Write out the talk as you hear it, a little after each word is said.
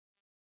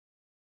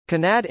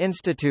Kanad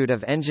Institute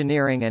of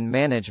Engineering and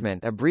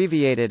Management,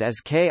 abbreviated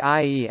as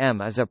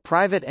KIEM, is a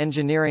private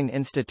engineering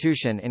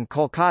institution in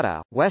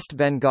Kolkata, West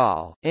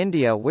Bengal,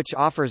 India which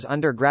offers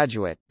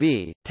undergraduate,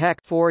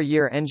 B.Tech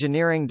 4-year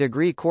engineering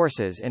degree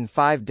courses in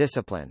 5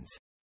 disciplines.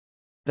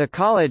 The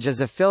college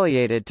is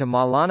affiliated to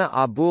Maulana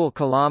Abul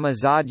Kalam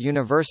Azad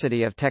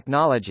University of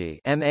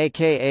Technology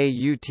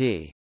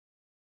 (MAKAUT).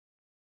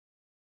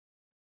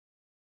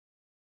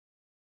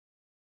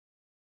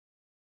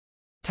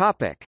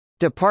 Topic: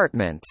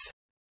 Departments.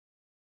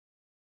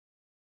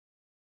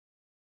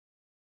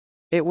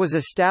 It was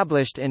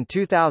established in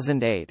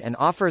 2008 and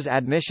offers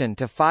admission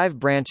to 5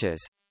 branches: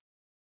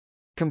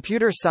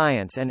 Computer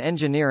Science and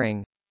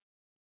Engineering,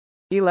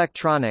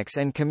 Electronics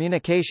and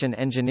Communication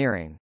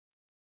Engineering,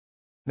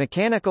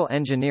 Mechanical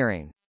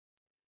Engineering,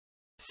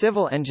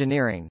 Civil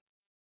Engineering,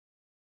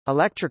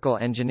 Electrical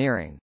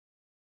Engineering.